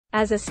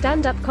As a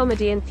stand-up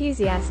comedy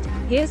enthusiast,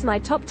 here's my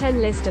top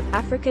 10 list of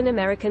African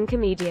American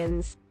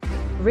comedians.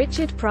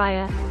 Richard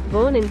Pryor,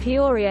 born in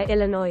Peoria,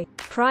 Illinois.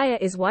 Pryor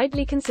is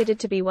widely considered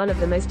to be one of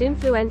the most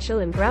influential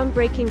and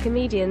groundbreaking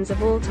comedians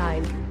of all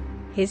time.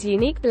 His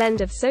unique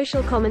blend of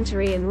social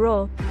commentary and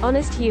raw,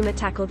 honest humor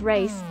tackled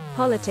race,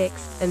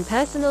 politics, and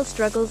personal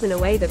struggles in a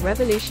way that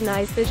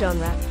revolutionized the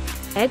genre.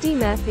 Eddie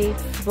Murphy,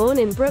 born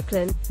in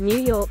Brooklyn, New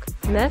York,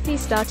 Murphy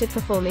started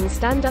performing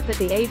stand-up at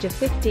the age of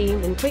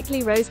 15 and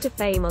quickly rose to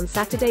fame on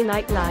Saturday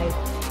Night Live.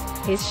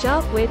 His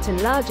sharp wit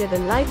and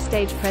larger-than-life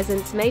stage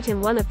presence made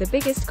him one of the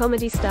biggest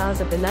comedy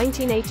stars of the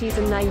 1980s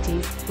and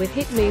 90s, with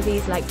hit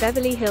movies like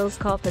Beverly Hills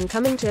Cop and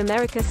Coming to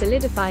America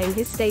solidifying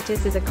his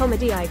status as a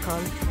comedy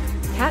icon.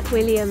 Katt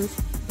Williams,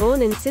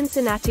 born in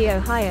Cincinnati,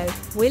 Ohio,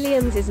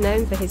 Williams is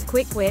known for his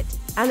quick wit,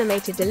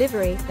 animated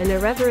delivery, and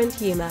irreverent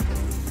humor.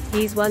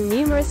 He's won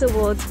numerous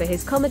awards for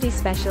his comedy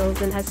specials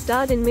and has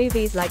starred in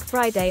movies like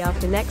Friday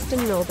After Next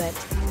and Norbit.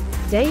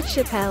 Dave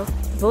Chappelle,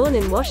 born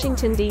in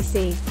Washington,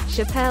 D.C.,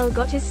 Chappelle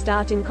got his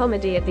start in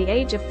comedy at the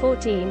age of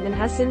 14 and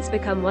has since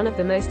become one of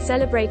the most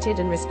celebrated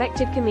and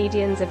respected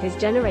comedians of his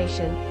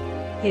generation.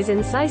 His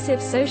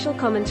incisive social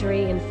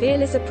commentary and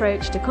fearless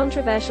approach to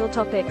controversial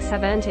topics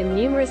have earned him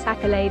numerous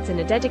accolades and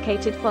a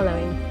dedicated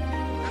following.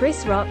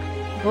 Chris Rock,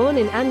 born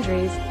in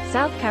Andrews,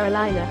 South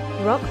Carolina,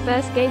 Rock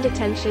first gained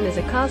attention as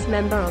a cast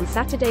member on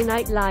Saturday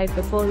Night Live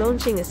before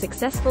launching a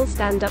successful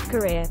stand-up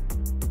career.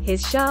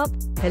 His sharp,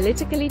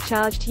 politically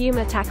charged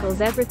humor tackles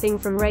everything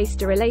from race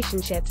to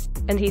relationships,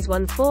 and he's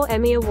won 4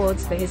 Emmy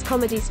Awards for his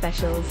comedy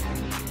specials.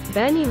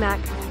 Bernie Mac,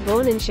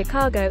 born in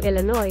Chicago,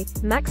 Illinois,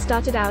 Mac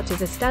started out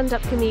as a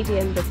stand-up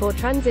comedian before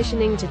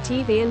transitioning to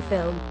TV and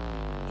film.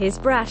 His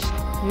brash,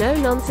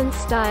 no-nonsense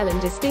style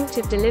and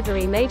distinctive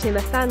delivery made him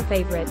a fan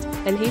favorite,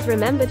 and he's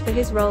remembered for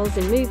his roles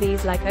in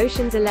movies like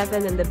Ocean's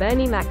 11 and The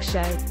Bernie Mac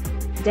Show.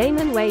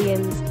 Damon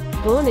Wayans,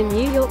 born in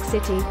New York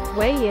City,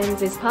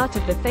 Wayans is part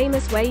of the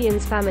famous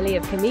Wayans family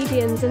of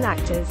comedians and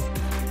actors.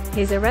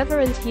 His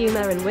irreverent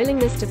humor and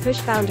willingness to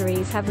push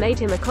boundaries have made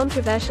him a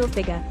controversial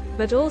figure,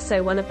 but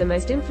also one of the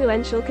most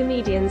influential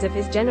comedians of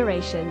his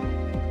generation.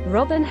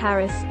 Robin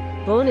Harris,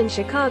 born in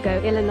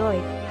Chicago, Illinois,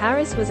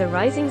 Harris was a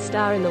rising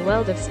star in the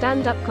world of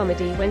stand-up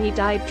comedy when he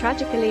died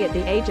tragically at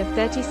the age of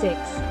 36.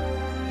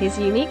 His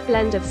unique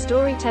blend of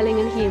storytelling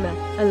and humor,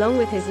 along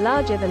with his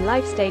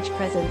larger-than-life stage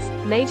presence,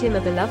 made him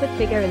a beloved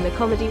figure in the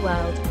comedy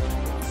world.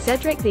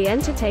 Cedric the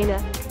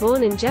Entertainer,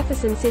 born in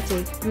Jefferson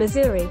City,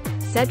 Missouri,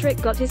 Cedric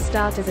got his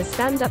start as a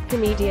stand-up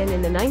comedian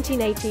in the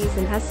 1980s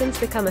and has since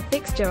become a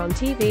fixture on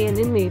TV and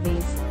in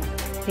movies.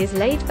 His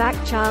laid-back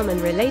charm and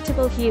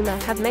relatable humor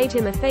have made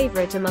him a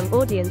favorite among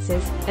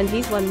audiences, and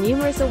he's won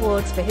numerous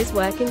awards for his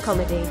work in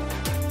comedy.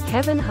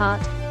 Kevin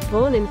Hart,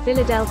 born in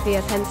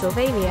Philadelphia,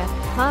 Pennsylvania,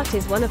 Hart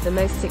is one of the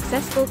most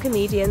successful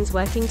comedians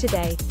working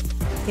today.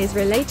 His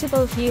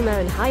relatable humor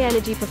and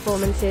high-energy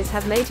performances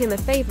have made him a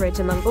favorite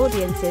among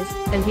audiences,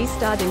 and he's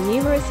starred in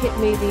numerous hit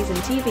movies and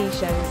TV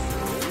shows.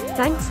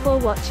 Thanks for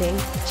watching.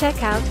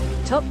 Check out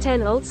Top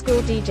 10 Old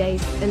School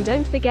DJs, and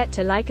don't forget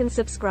to like and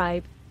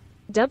subscribe.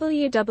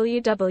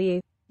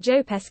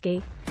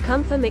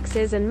 www.joepesky.com for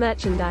mixes and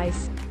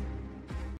merchandise.